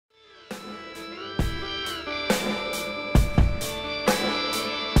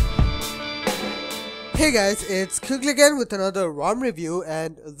Hey guys, it's Quickly again with another ROM review,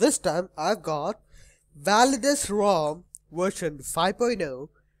 and this time I've got Validus ROM version 5.0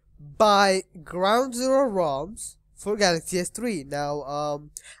 by Ground Zero ROMs for Galaxy S3. Now,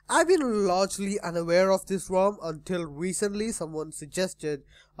 I've been largely unaware of this ROM until recently. Someone suggested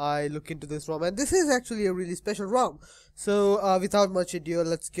I look into this ROM, and this is actually a really special ROM. So, without much ado,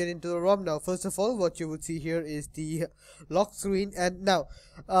 let's get into the ROM now. First of all, what you would see here is the lock screen, and now,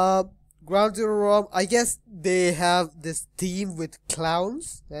 Ground Zero ROM, I guess they have this theme with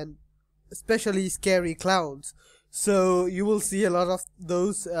clowns, and especially scary clowns. So you will see a lot of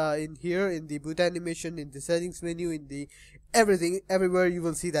those in here, in the boot animation, in the settings menu, in the everything, everywhere you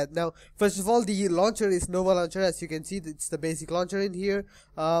will see that. Now, first of all, the launcher is Nova Launcher. As you can see, it's the basic launcher in here.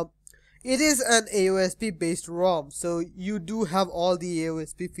 It is an AOSP based ROM, so you do have all the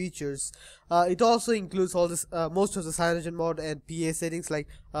AOSP features. It also includes all this, most of the cyanogen mod and PA settings like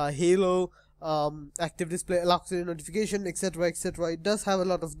Halo, active display, Lockscreen notification, etc, etc. It does have a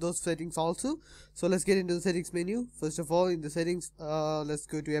lot of those settings also. So let's get into the settings menu. First of all, in the settings, let's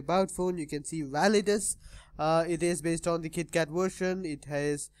go to About Phone. You can see Validus. It is based on the KitKat version. It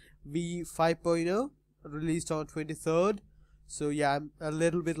has v5.0, released on 23rd. So yeah, I'm a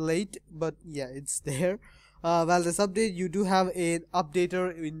little bit late, but yeah, it's there. Validus update, you do have an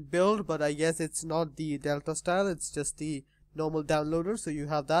updater in build, but I guess it's not the Delta style, it's just the normal downloader, so you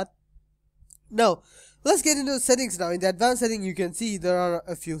have that. Now, let's get into the settings now. In the advanced setting, you can see there are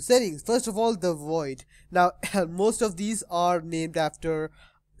a few settings. First of all, the void. Now, most of these are named after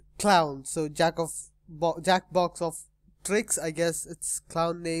clowns. So, Jackbox of Tricks, I guess it's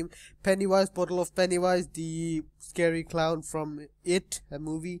clown name. Pennywise, Portal of Pennywise, the scary clown from It, a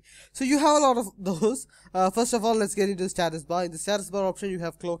movie. So you have a lot of those. First of all, let's get into the status bar. In the status bar option, you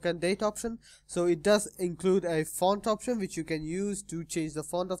have clock and date option. So it does include a font option, which you can use to change the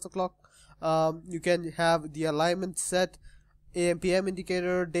font of the clock. You can have the alignment set, AM PM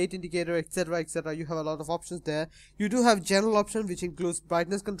indicator, date indicator, etc, etc. You have a lot of options there. You do have general option, which includes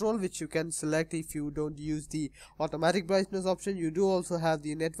brightness control, which you can select if you don't use the automatic brightness option. You do also have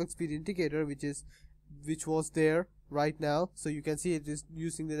the network speed indicator, which was there right now, so you can see it is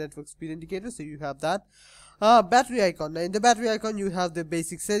using the network speed indicator, so you have that. Battery icon. Now in the battery icon, you have the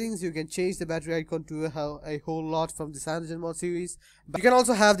basic settings. You can change the battery icon to a whole lot from the cyanogen mod series. But you can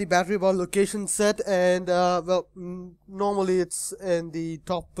also have the battery bar location set, and normally it's in the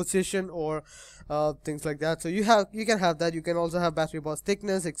top position or things like that. So you can have that. You can also have battery bar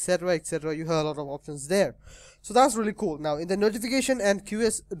thickness, etc, etc. You have a lot of options there. So that's really cool. Now in the notification and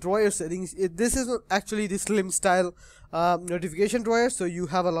QS drawer settings, this is actually the slim style notification drawer. So you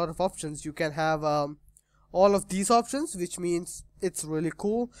have a lot of options. You can have all of these options, which means it's really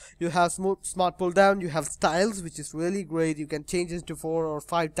cool. You have smart pull down, you have styles, which is really great. You can change it to 4 or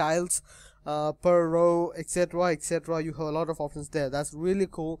 5 tiles per row, etc, etc. You have a lot of options there. That's really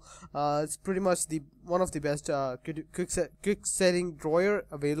cool. It's pretty much one of the best quick setting drawer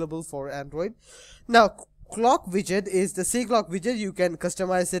available for Android. Now, clock widget is the C clock widget. You can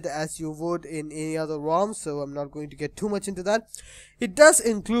customize it as you would in any other ROM, so I'm not going to get too much into that. It does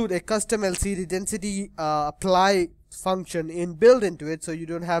include a custom LCD density apply function inbuilt into it, so you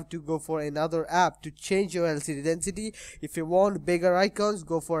don't have to go for another app to change your LCD density. If you want bigger icons,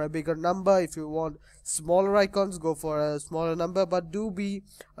 go for a bigger number. If you want smaller icons, go for a smaller number, but do be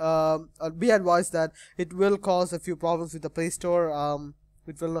advised that it will cause a few problems with the Play Store.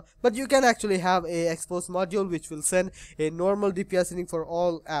 It will not, but you can actually have a expose module which will send a normal DPI setting for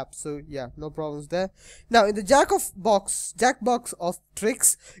all apps, so yeah, no problems there. Now in the Jackbox of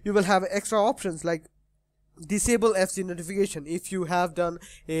Tricks, you will have extra options like disable FC notification. If you have done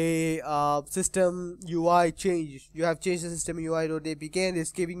a system UI change, you have changed the system UI.apk and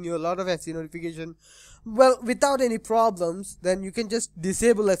it's giving you a lot of FC notification, well, without any problems, then you can just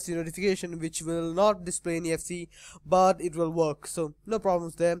disable FC notification, which will not display any FC, but it will work, so no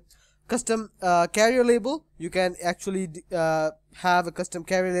problems there. Custom carrier label, you can actually have a custom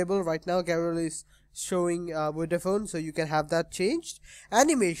carrier label. Right now carrier is showing Vodafone, so you can have that changed.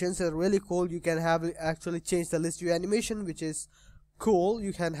 Animations are really cool. You can actually change the list view animation, which is cool.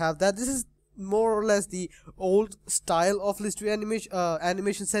 You can have that. This is more or less the old style of list view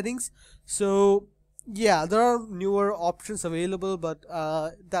animation settings, so yeah, there are newer options available, but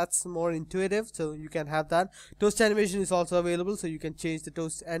that's more intuitive, so you can have that. Toast animation is also available, so you can change the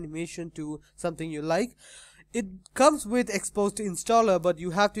toast animation to something you like. It comes with Exposed installer, but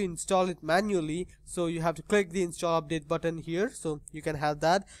you have to install it manually, so you have to click the install update button here, so you can have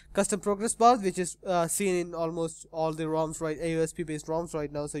that. Custom progress bar, which is seen in almost all the ROMs, right, AOSP based ROMs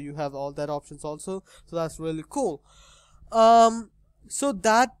right now, so you have all that options also, so that's really cool. So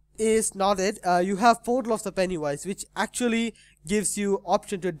that is not it. You have Portal of the Pennywise, which actually gives you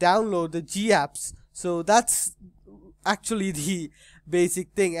option to download the G apps. So that's actually the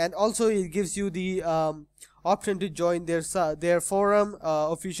basic thing, and also it gives you the option to join their forum,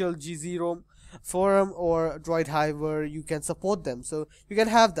 official GT-i9300 forum or Droid Hive, where you can support them. So you can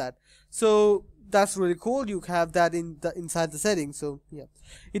have that. So that's really cool. You have that inside the settings. So yeah,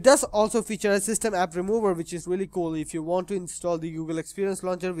 it does also feature a system app remover, which is really cool. If you want to install the Google Experience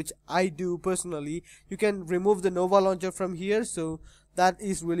Launcher, which I do personally, you can remove the Nova Launcher from here. So that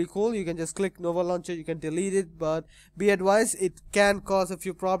is really cool. You can just click Nova Launcher, you can delete it, but be advised, it can cause a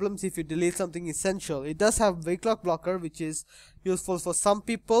few problems if you delete something essential. It does have wake lock blocker, which is useful for some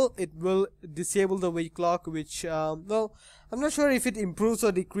people. It will disable the wake lock, which well, I'm not sure if it improves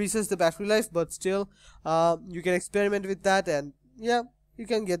or decreases the battery life, but still you can experiment with that, and yeah, you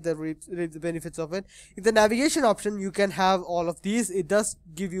can get the benefits of it. In the navigation option, you can have all of these. It does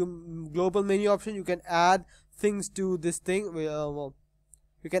give you global menu option. You can add things to this thing. Well,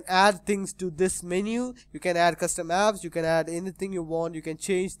 you can add things to this menu. You can add custom apps. You can add anything you want. You can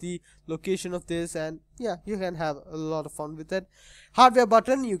change the location of this, and yeah, you can have a lot of fun with it. Hardware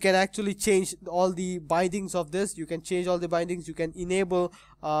button, you can actually change all the bindings of this. You can change all the bindings. You can enable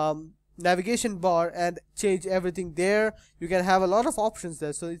navigation bar and change everything there. You can have a lot of options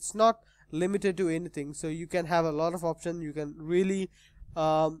there, so it's not limited to anything. So you can have a lot of options. You can really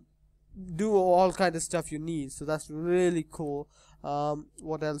do all kind of stuff you need. So that's really cool.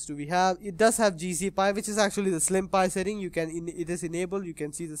 What else do we have? It does have GC Pi, which is actually the Slim Pi setting. You can it is enabled. You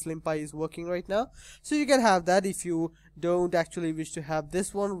can see the Slim Pi is working right now, so you can have that if you don't actually wish to have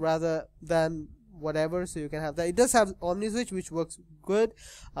this one rather than whatever. So you can have that. It does have Omni Switch, which works good.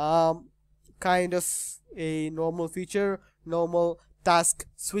 Kind of a normal feature, normal task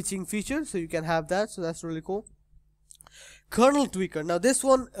switching feature, so you can have that. So that's really cool. Kernel tweaker. Now this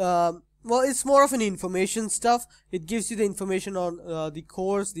one, well, it's more of an information stuff. It gives you the information on the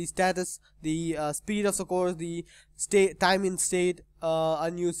cores, the status, the speed of the cores, the state, time in state,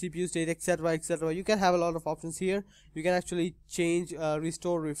 unused CPU state, etc, etc. You can have a lot of options here. You can actually change,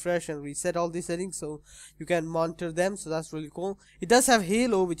 restore, refresh, and reset all these settings, so you can monitor them. So that's really cool. It does have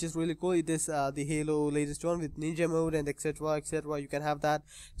Halo, which is really cool. It is the Halo latest one with Ninja mode and etc, etc. You can have that.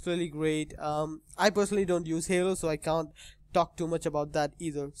 It's really great. I personally don't use Halo, so I can't talk too much about that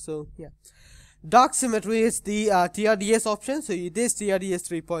either. So yeah, Dock Symmetry is the TRDS option. So it is TRDS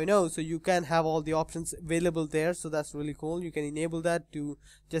 3.0, so you can have all the options available there. So that's really cool. You can enable that to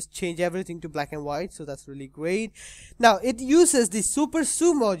just change everything to black and white. So that's really great. Now it uses the Super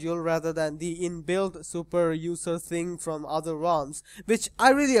SU module rather than the inbuilt super user thing from other ROMs, which I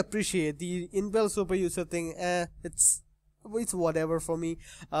really appreciate. The inbuilt super user thing, it's whatever for me.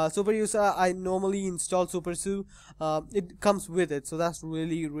 Super user, I normally install Super SU. It comes with it, so that's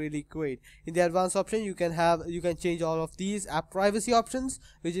really great. In the advanced option, you can change all of these app privacy options,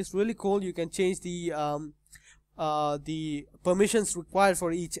 which is really cool. You can change the permissions required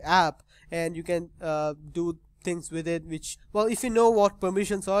for each app, and you can do things with it, which, well, if you know what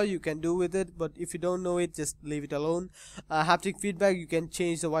permissions are, you can do with it, but if you don't know it, just leave it alone. Haptic feedback, you can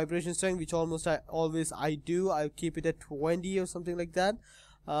change the vibration strength, which almost I do. I keep it at 20 or something like that.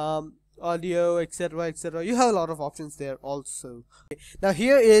 Audio, etc, etc. You have a lot of options there also. Now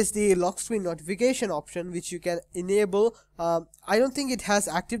here is the lock screen notification option, which you can enable. I don't think it has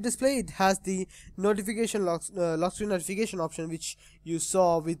active display. It has the notification lock screen notification option, which you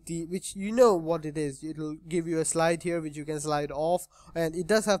saw with the, which you know what it is. It'll give you a slide here, which you can slide off, and it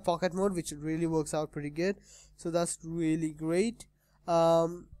does have pocket mode, which really works out pretty good. So that's really great.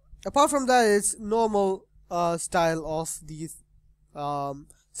 Apart from that, it's normal style of these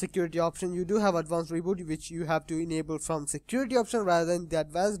security option. You do have advanced reboot, which you have to enable from security option rather than the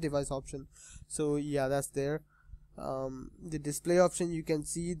advanced device option. So yeah, that's there. The display option, you can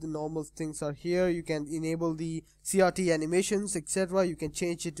see the normal things are here. You can enable the CRT animations, etc. You can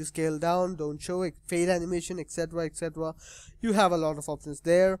change it to scale down, don't show it, fade animation, etc, etc. You have a lot of options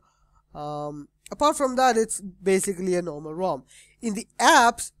there. Apart from that, it's basically a normal ROM. In the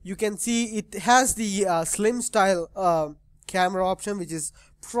apps, you can see it has the slim style camera option, which is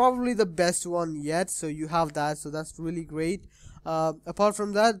probably the best one yet. So you have that, so that's really great. Apart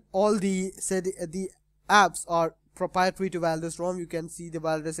from that, all the apps are proprietary to Validus ROM. You can see the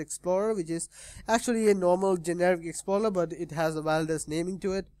Validus Explorer, which is actually a normal generic Explorer, but it has a Validus naming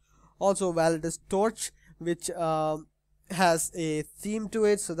to it. Also Validus Torch, which has a theme to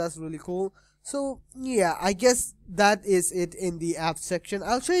it, so that's really cool. So yeah, I guess that is it in the app section.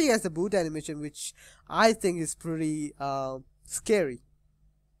 I'll show you guys the boot animation, which I think is pretty scary.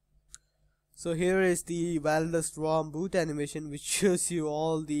 So here is the Validus ROM boot animation, which shows you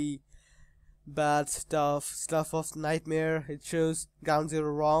all the bad stuff of nightmare. It shows Ground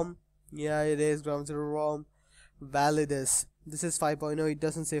Zero ROM. Yeah, it is Ground Zero ROM. Validus. This is 5.0. It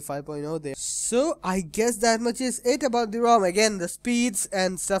doesn't say 5.0 there. So I guess that much is it about the ROM. Again, the speeds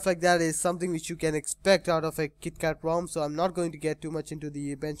and stuff like that is something which you can expect out of a KitKat ROM. So I'm not going to get too much into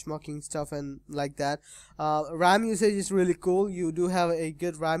the benchmarking stuff and like that. RAM usage is really cool. You do have a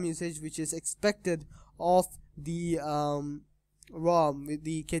good RAM usage, which is expected of the ROM with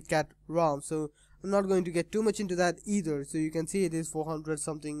the KitKat ROM. So I'm not going to get too much into that either. So you can see it is 400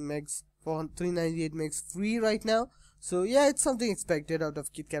 something megs, 398 megs free right now. So yeah, it's something expected out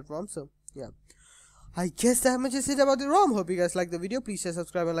of KitKat ROM. So yeah, I guess that much is it about the ROM. Hope you guys like the video. Please share,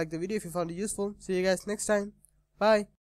 subscribe and like the video if you found it useful. See you guys next time. Bye.